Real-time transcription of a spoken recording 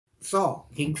Saul,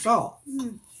 King Saul.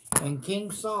 And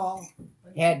King Saul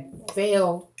had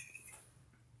failed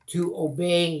to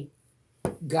obey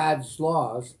God's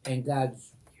laws and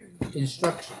God's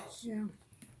instructions. Yeah.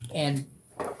 And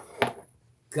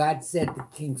God said to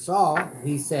King Saul,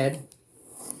 he said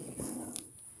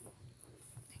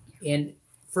in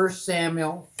 1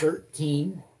 Samuel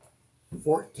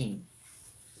 13:14.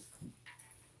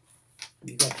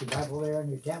 You got your Bible there on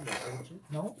your tablet, don't you?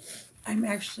 No? I'm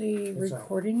actually That's all right.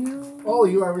 recording you. Oh,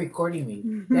 you are recording me.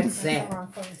 That's sad.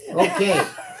 Okay.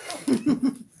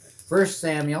 1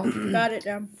 Samuel Got it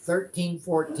down.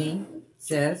 13:14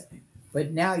 says,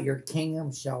 "But now your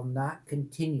kingdom shall not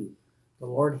continue. The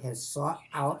Lord has sought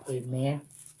out a man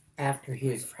after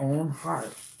his own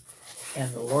heart,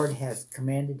 and the Lord has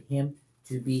commanded him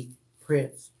to be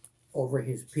prince over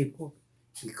his people,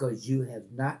 because you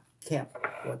have not kept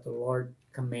what the Lord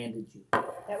commanded you."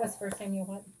 That was 1 Samuel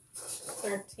what?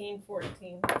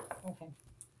 13:14. Okay.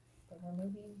 So we're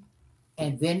moving.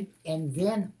 And then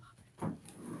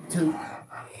to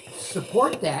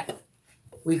support that,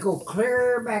 we go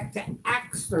clear back to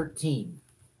Acts 13.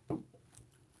 1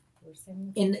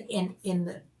 Samuel.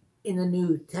 In the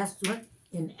New Testament,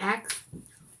 in Acts,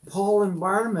 Paul and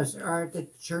Barnabas are at the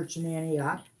church in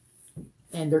Antioch,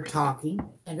 and they're talking,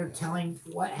 and they're telling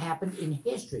what happened in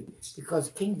history, because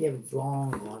King David's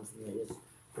long gone from the history.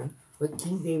 But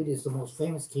King David is the most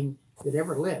famous king that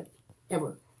ever lived,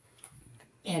 ever.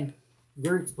 And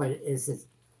they're explaining it. It says,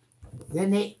 then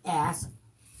they asked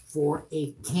for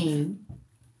a king,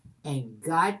 and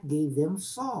God gave them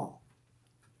Saul.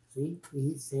 See,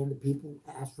 he's saying the people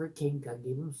asked for a king, God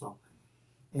gave them Saul.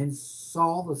 And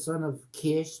Saul, the son of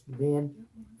Kish, the man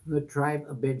from the tribe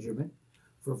of Benjamin,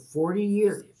 for 40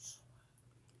 years.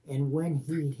 And when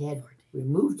he had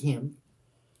removed him,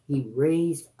 he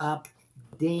raised up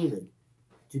David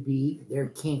to be their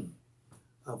king,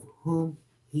 of whom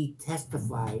he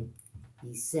testified.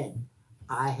 He said,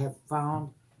 I have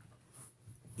found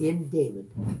in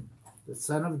David, the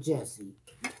son of Jesse,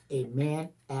 a man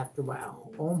after my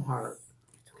own heart,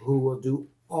 who will do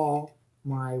all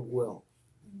my will.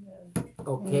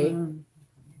 Okay?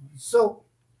 So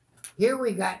here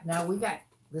we got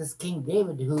this King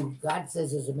David, who God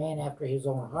says is a man after his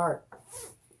own heart.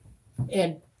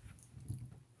 And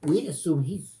we'd assume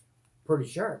he's pretty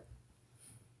sharp.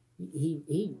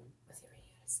 He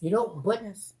you know,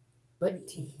 but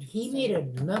he made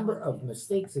a number of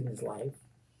mistakes in his life.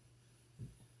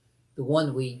 The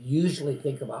one we usually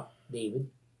think about David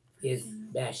is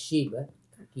Bathsheba.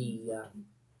 He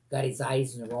got his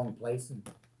eyes in the wrong place and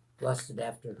lusted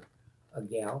after a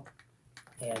gal,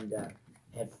 and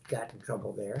had got in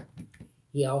trouble there.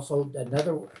 He also,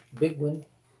 another big one,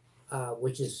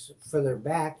 which is further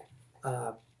back,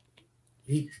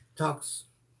 he talks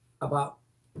about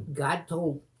God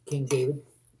told King David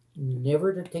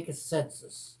never to take a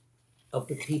census of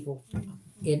the people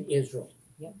in Israel.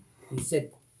 Yep. He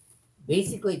said,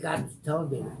 basically God was telling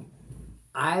David,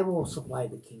 I will supply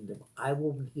the kingdom. I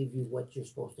will give you what you're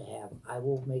supposed to have. I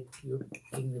will make your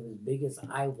kingdom as big as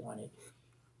I want it.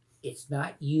 It's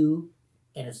not you,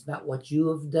 and it's not what you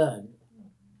have done.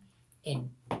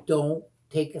 And don't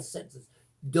take a census.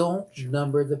 Don't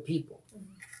number the people.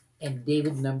 And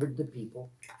David numbered the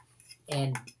people,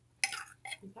 and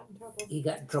he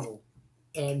got in trouble.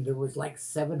 And there was like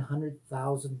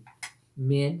 700,000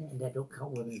 men, and that don't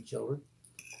count women and children.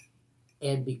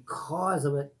 And because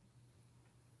of it,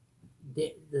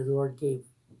 the Lord gave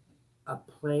a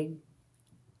plague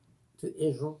to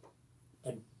Israel,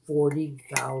 and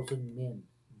 40,000 men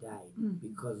died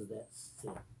because of that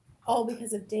sin. All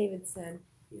because of David's sin.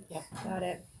 Yes. Yep. Got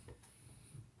it.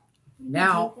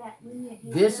 Now,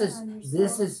 this is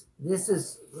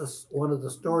one of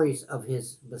the stories of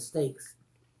his mistakes,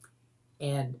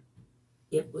 and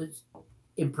it was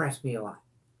impressed me a lot.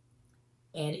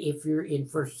 And if you're in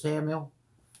 1 Samuel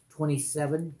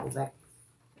 27, go back.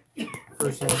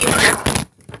 1 Samuel.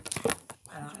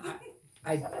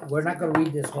 We're not going to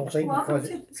read this whole thing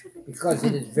because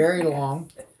it is very long,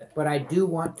 but I do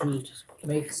want to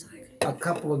make a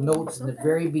couple of notes in the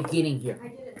very beginning here.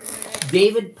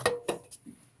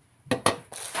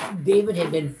 David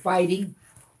had been fighting,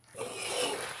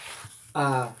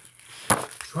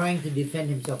 trying to defend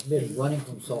himself, running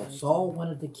from Saul. Saul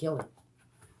wanted to kill him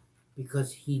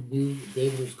because he knew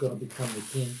David was going to become the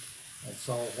king, and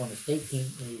Saul wanted to stay king,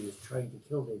 and he was trying to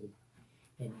kill David.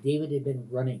 And David had been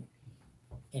running,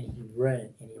 and he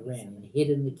ran, and hid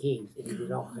in the caves, and he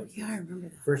did all kinds of things. Yeah, I remember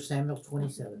that. 1 Samuel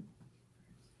 27.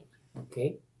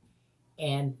 Okay?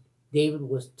 And David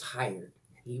was tired.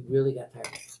 He really got tired.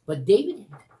 But David,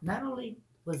 not only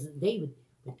was it David,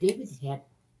 but David had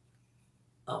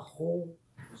a whole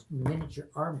miniature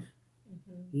army.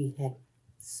 Mhm. He had,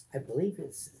 I believe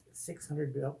it's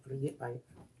 600. To get my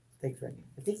things right.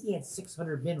 I think he had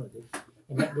 600 men with him,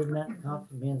 and that did not count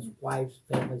the men's wives,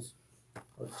 families,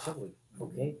 or children.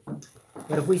 Okay,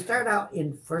 but if we start out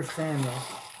in 1 Samuel,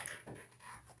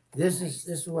 this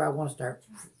is where I want to start.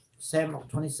 Samuel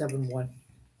 27:1.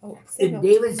 Oh, And Samuel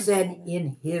David said 27.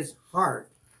 in his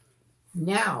heart,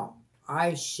 "Now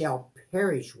I shall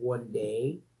perish one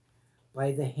day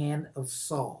by the hand of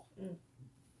Saul." Mm.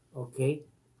 Okay?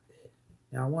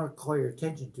 Now I want to call your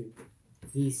attention to,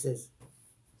 he says,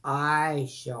 "I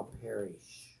shall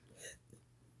perish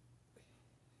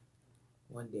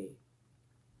one day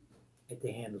at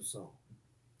the hand of Saul.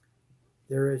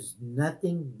 There is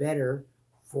nothing better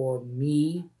for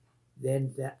me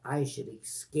than that I should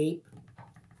escape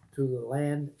to the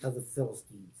land of the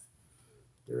Philistines.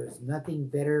 There is nothing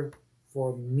better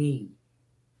for me.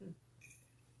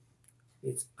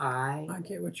 It's I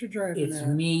get what you're driving it's at.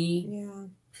 me. Yeah.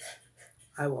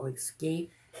 I will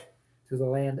escape to the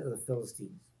land of the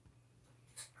Philistines.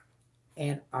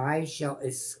 And I shall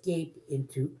escape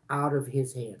into out of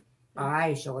his hand.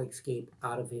 I shall escape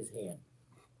out of his hand."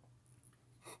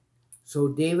 So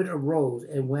David arose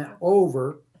and went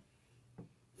over,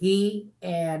 he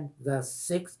and the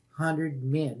 600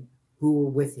 men who were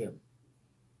with him.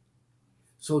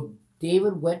 So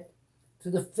David went to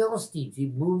the Philistines. He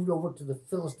moved over to the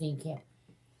Philistine camp.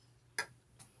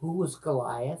 Who was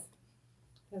Goliath?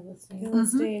 Philistine.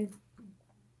 Philistine.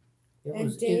 It And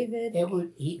was David.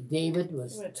 David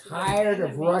was Went to the tired of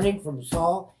enemy. running from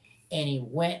Saul, and he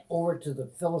went over to the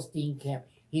Philistine camp.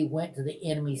 He went to the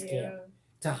enemy's camp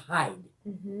to hide.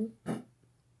 Mm-hmm. And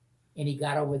he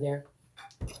got over there,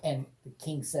 and the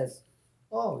king says,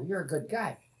 "Oh, you're a good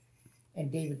guy."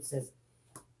 And David says,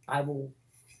 "I will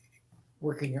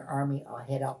work in your army. I'll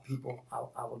head out people.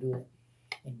 I will do it."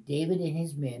 And David and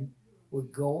his men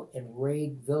would go and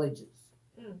raid villages.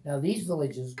 Mm. Now, these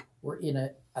villages were in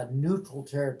a neutral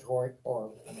territory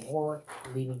or more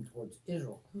leaning towards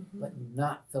Israel, Mm-hmm. but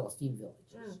not Philistine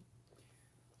villages. Mm.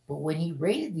 But when he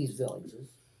raided these villages,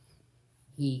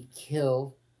 he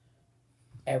killed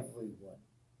everyone,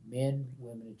 men,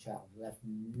 women, and child, left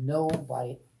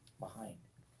nobody behind,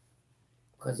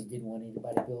 because he didn't want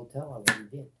anybody to be able to tell on what he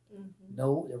did. Mm-hmm.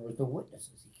 No, there was no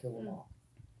witnesses. He killed them all.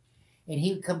 And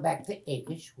he would come back to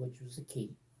Achish, which was the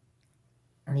king,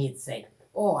 and he'd say,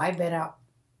 "Oh, I've been out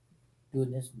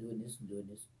doing this and doing this and doing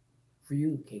this for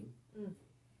you, king." Mm.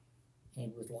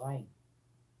 And he was lying.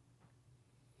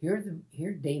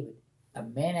 Here David, a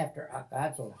man after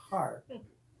God's own heart,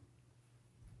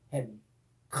 had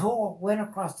went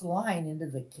across the line into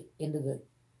the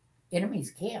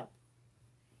enemy's camp,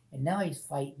 and now he's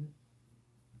fighting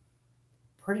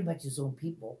pretty much his own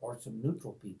people or some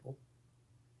neutral people,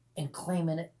 and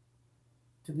claiming it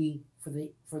to be for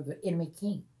the enemy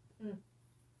king. Mm.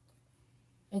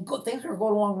 And things were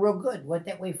going along real good. Went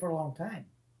that way for a long time,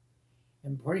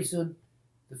 and pretty soon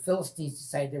the Philistines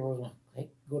decided they were going to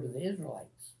go to the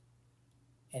Israelites,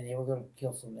 and they were going to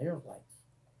kill some of the Israelites.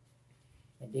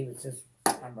 And David says,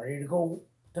 "I'm ready to go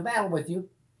to battle with you."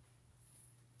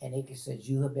 And Achish says,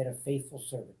 "You have been a faithful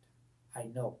servant. I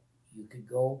know you can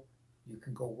go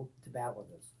to battle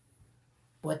with us."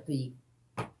 But the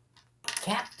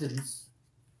captains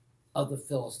of the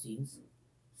Philistines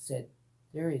said,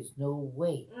 "There is no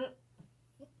way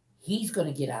he's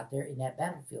going to get out there in that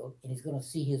battlefield, and he's going to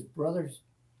see his brothers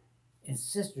and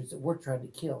sisters that we're trying to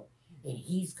kill, and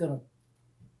he's going to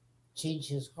change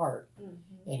his heart."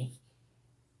 Mm-hmm. And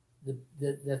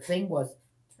the thing was,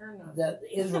 Turn on. the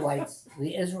Israelites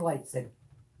said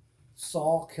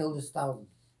Saul killed his thousands,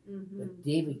 Mm-hmm. but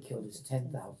David killed his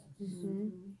 10,000. Mm-hmm.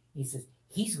 He says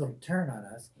he's going to turn on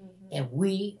us, Mm-hmm. and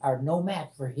we are no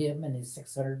match for him and his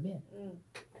 600 men. Mm.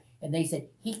 And they said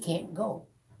he can't go.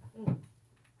 Mm.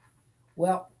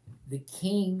 Well, the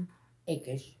king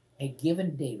Achish had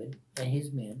given David and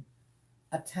his men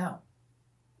a town.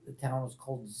 The town was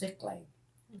called Ziklag.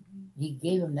 Mm-hmm. He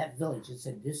gave him that village and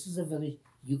said, "This is a village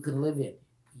you can live in.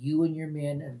 You and your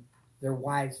men and their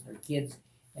wives and their kids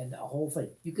and the whole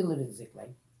thing. You can live in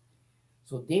Ziklag."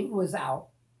 So David was out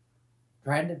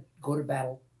trying to go to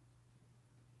battle,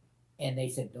 and they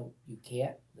said, "No, you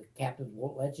can't. The captains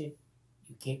won't let you.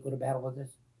 You can't go to battle with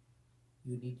us.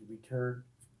 You need to return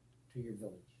to your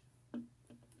village."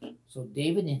 So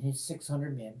David and his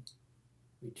 600 men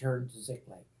returned to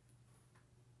Ziklag.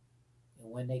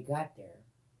 And when they got there,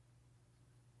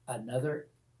 another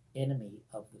enemy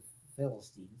of the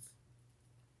Philistines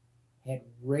had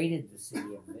raided the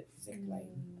city of Ziklag,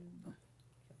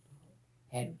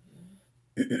 had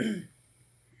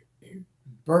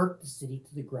burnt the city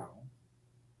to the ground,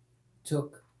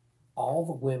 took all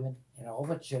the women and all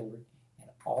the children and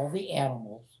all the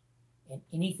animals and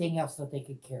anything else that they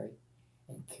could carry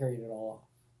and carried it all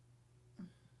off.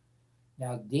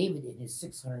 Now David and his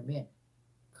 600 men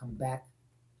come back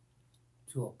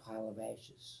to a pile of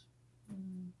ashes.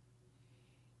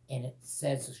 And it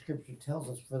says, the scripture tells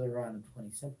us further on in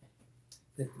 27,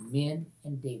 that the men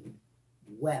and David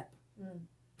wept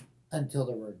until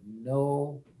there were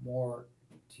no more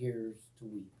tears to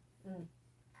weep.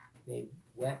 They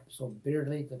wept so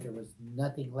bitterly that there was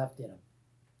nothing left in them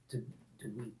to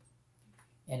weep.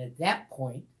 And at that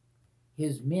point,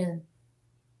 his men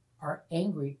are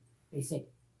angry. They say,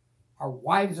 our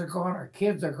wives are gone, our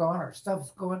kids are gone, our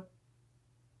stuff's gone.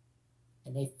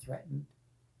 And they threatened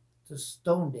to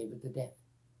stone David to death.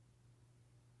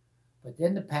 But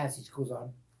then the passage goes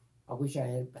on. I wish I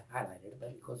had highlighted it, but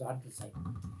it goes on to say,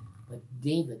 but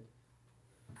David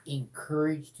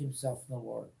encouraged himself in the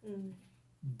Lord.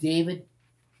 David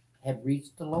had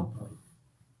reached the low point.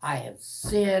 I have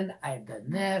sinned. I have done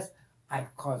this.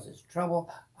 I've caused this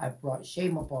trouble. I've brought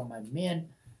shame upon my men.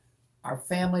 Our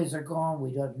families are gone.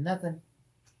 We don't have nothing.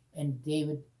 And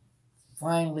David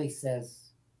finally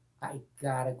says, I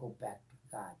gotta go back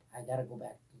to God. I gotta go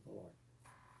back to the Lord.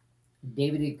 And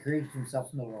David encouraged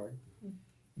himself in the Lord. And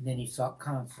then he sought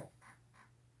counsel.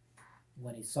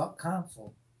 When he sought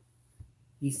counsel,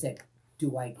 he said,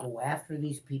 do I go after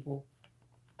these people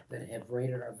that have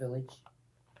raided our village?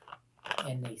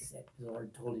 And they said, the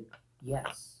Lord told him,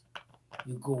 yes,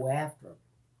 you go after them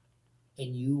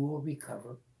and you will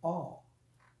recover all.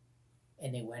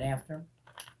 And they went after him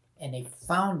and they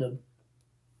found him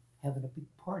having a big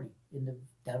party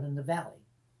down in the valley.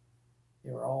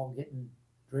 They were all getting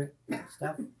drink and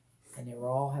stuff, and they were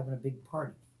all having a big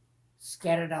party,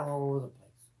 scattered out all over the place.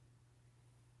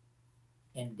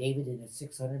 And David and his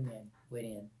 600 men went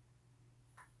in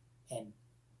and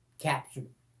captured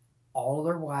all of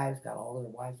their wives, got all of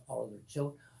their wives, all of their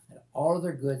children, and all of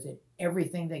their goods and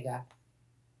everything they got,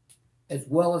 as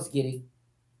well as getting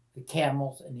the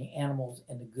camels and the animals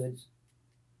and the goods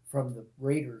from the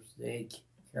raiders they had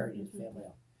carried his family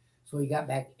out. So he got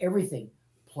back everything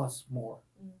plus more.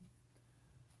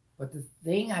 But the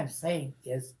thing I'm saying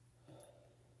is,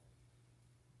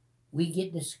 we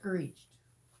get discouraged.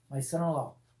 My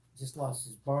son-in-law just lost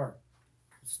his barn.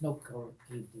 The snow cover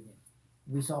caved in.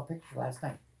 We saw a picture last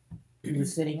night. He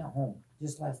was sitting at home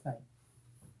just last night,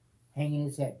 hanging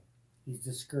his head. He's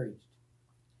discouraged.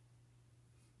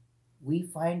 We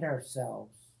find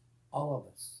ourselves, all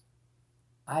of us,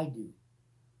 I do,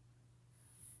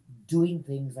 doing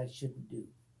things I shouldn't do,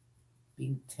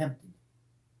 being tempted,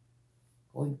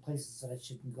 going places that I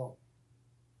shouldn't go,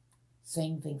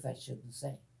 saying things I shouldn't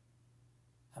say.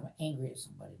 I'm angry at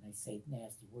somebody and I say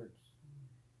nasty words.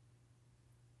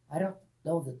 I don't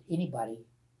know that anybody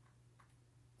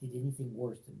did anything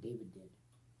worse than David did.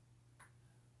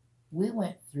 We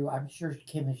went through, I'm sure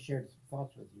Kim has shared some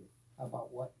thoughts with you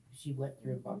about what she went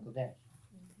through in Bangladesh.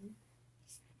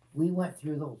 We went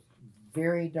through those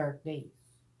very dark days.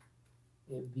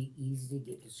 It would be easy to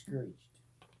get discouraged.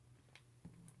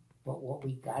 But what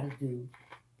we got to do,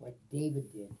 what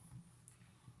David did,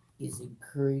 is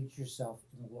encourage yourself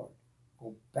in the Lord.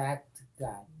 Go back to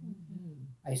God.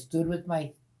 I stood with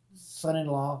my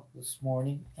son-in-law this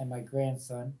morning and my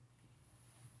grandson.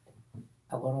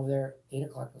 I went over there 8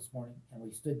 o'clock this morning and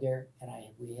we stood there and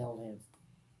we held hands.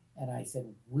 And I said,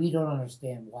 we don't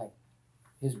understand why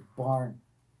his barn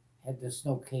had the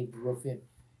snow caved roof in,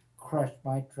 crushed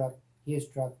my truck, his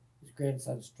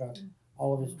grandson's truck,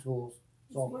 all of his tools.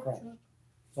 It's all crushed.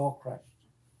 It's all crushed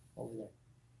over there.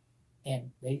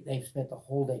 And they've spent the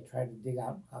whole day trying to dig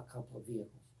out a couple of vehicles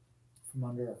from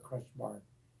under a crushed barn.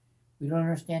 We don't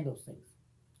understand those things.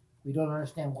 We don't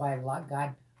understand why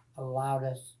God allowed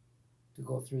us to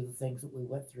go through the things that we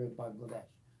went through in Bangladesh,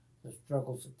 the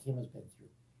struggles that Kim has been through.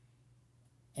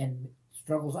 And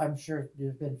struggles, I'm sure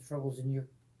there's been struggles in your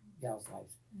gal's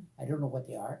lives. I don't know what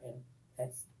they are,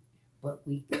 but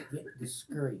we get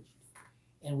discouraged.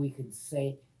 And we can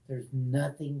say there's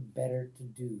nothing better to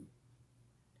do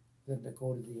than to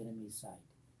go to the enemy's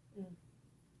side.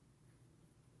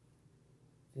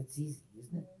 It's easy,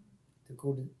 isn't it? To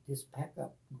go to just pack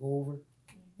up, go over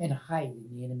and hide in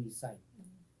the enemy's side.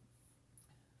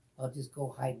 I'll just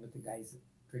go hide with the guys that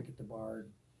drink at the bar and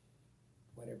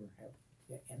whatever.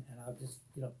 And I'll just,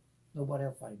 nobody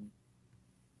will find me.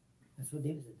 That's what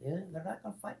David said. They're not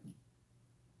going to find me.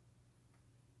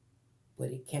 But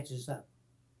it catches up.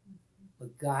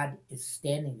 But God is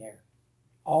standing there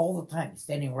all the time,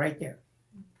 standing right there,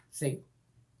 saying,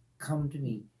 come to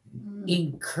me.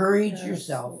 Encourage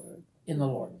yourself in the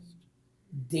Lord.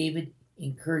 David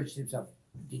encouraged himself.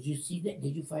 Did you see that?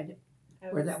 Did you find it? I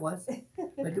Where that was?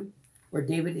 Where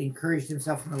David encouraged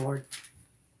himself in the Lord.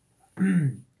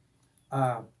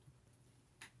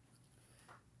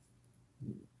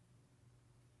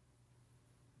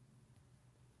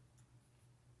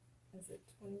 Is it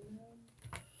 29?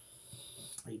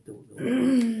 I don't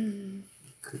know.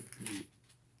 Could be.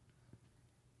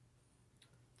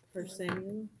 First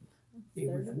Samuel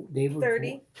David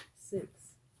 36.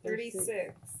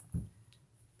 36.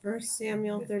 First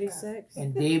Samuel 36.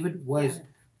 And David was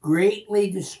greatly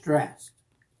distressed,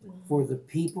 for the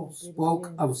people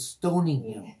spoke of stoning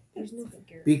him, There's no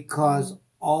because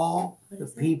all the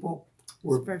people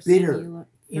were First bitter Samuel,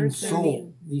 in First soul.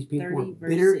 Samuel These people 30, were verse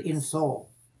bitter 6. in soul,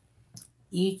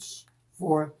 each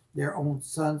for their own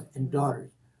sons and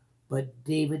daughters. But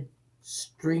David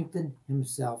strengthened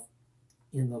himself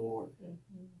in the Lord,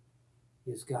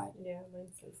 his God. Yeah, mine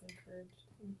says encouraged.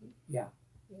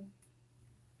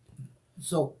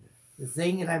 So the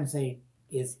thing that I'm saying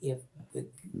is, if the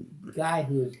guy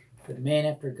who is the man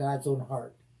after God's own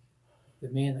heart, the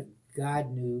man that God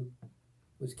knew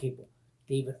was capable,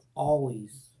 David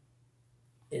always,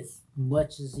 as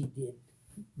much as he did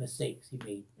mistakes he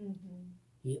made,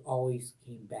 he always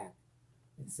came back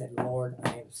and said, Lord, I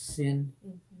have sinned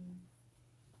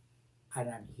and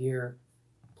I'm here.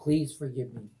 Please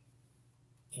forgive me.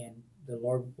 And the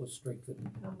Lord will strengthen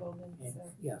him. Humbled And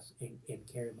himself. yes, and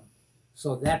carry him on.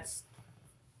 So that's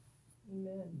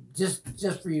Amen. just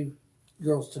for you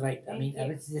girls tonight. I Thank mean,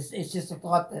 you. it's just a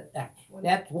thought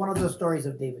that's one of those stories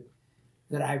of David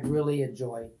that I really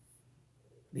enjoy,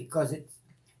 because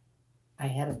I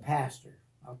had a pastor.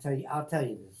 I'll tell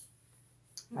you this.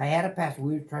 I had a pastor.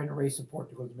 We were trying to raise support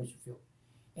to go to the mission field,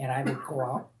 and I would go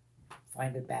out,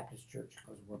 find a Baptist church,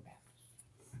 because we're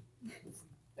Baptist.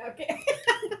 Okay.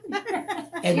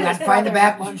 And I'd find a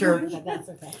Baptist church, But that's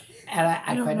okay. and I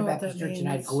I'd don't find a know what Baptist that church, and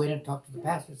I'd means. go in and talk to the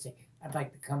pastor and say, I'd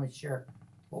like to come and share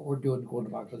what we're doing going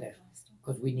to Bangladesh,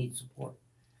 because we need support.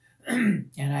 And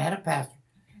I had a pastor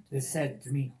that said to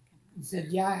me, he said,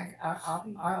 yeah,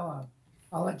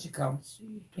 I'll let you come.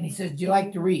 And he said, do you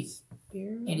like to read?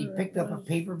 And he picked up a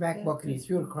paperback book and he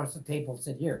threw it across the table and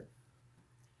said, here.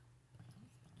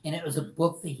 And it was a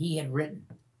book that he had written.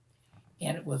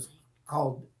 And it was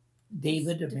called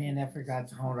David, a Man After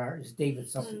God's Own Heart. It's David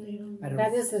something. I don't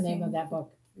That know. is the name of that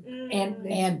book. And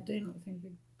They don't think they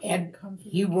and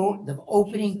comforted he the wrote king. the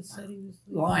opening Jesus said he was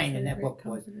the line in very that great book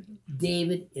was, comforter.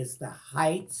 David is the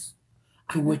heights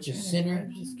to I'm which a not trying to- sinner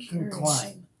I'm just can curious.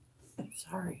 climb,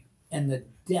 Sorry. and the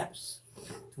depths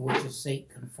to which a saint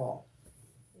can fall.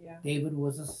 Yeah. David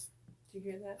was Did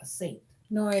you hear that? a saint.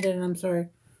 No, I didn't. I'm sorry.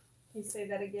 Can you say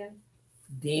that again?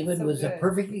 David So was a good.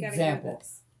 perfect You gotta hear example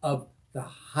this. of the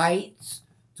heights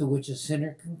to which a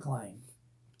sinner can climb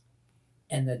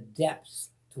and the depths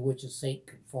to which a saint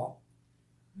can fall.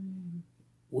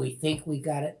 We think we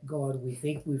got it going. We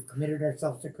think we've committed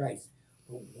ourselves to Christ,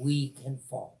 but we can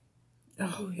fall.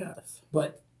 Oh, yes.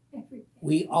 But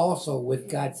we also, with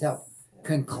God's help,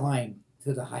 can climb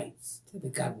to the heights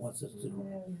that God wants us to do,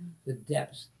 Amen. the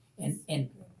depths. And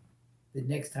the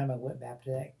next time I went back to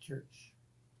that church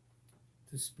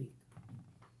to speak,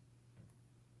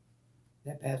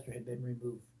 that pastor had been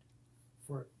removed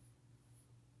for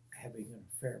having an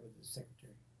affair with his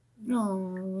secretary.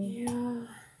 No. Yeah.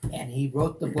 And he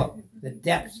wrote the book, The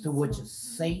Depths to Which a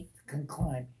Saint Can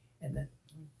Climb. And then,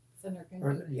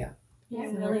 yeah,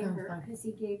 Yeah, So really they're hurt fine. because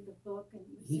he gave the book and.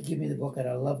 he gave me the book, and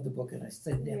I love the book, and I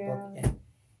studied that book,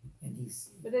 and he's,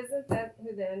 But isn't that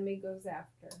who the enemy goes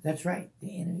after? that's right,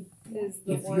 the enemy. Is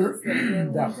the If ones you're, that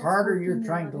really the harder you're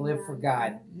trying to live for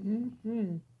God,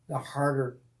 Mm-hmm. the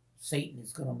harder Satan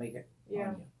is going to make it Yeah.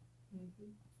 on you.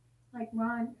 Like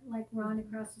Ron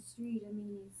across the street, I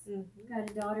mean, he's Mm-hmm. got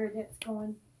a daughter that's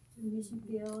going to the mission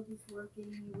field, he's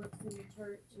working, he works in the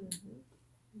church,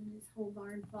 and his whole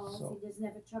barn falls, So- he doesn't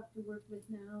have a truck to work with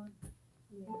now, and,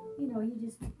 Yeah. you know,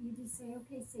 you just say,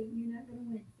 okay, Satan, you're not gonna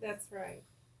win. That's right.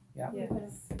 Yeah.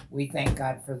 Yes. We thank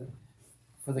God for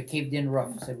the caved-in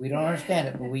roof. Said we don't understand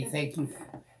it, but we thank you,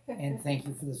 and thank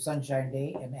you for the sunshine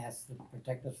day, and ask to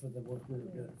protect us for the work we were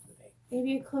doing for the day.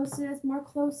 Maybe more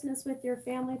closeness with your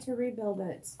family to rebuild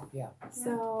it. Yeah.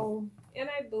 So, And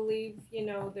I believe,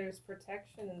 there's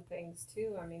protection and things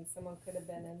too. I mean, someone could have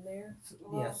been in there.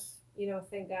 Yes.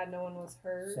 Thank God no one was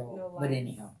hurt. So, no but life.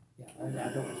 anyhow, yeah,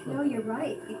 I don't. No, you're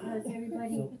right, because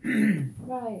everybody, So,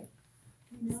 right.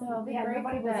 you know, So, Yeah, Very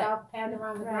nobody cool was that- out panning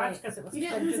around the Right. garage because it was You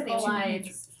didn't lose any physical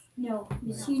lives. damage. no,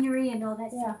 machinery and all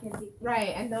that Yeah. stuff can be. Right,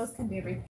 and those can be repaired.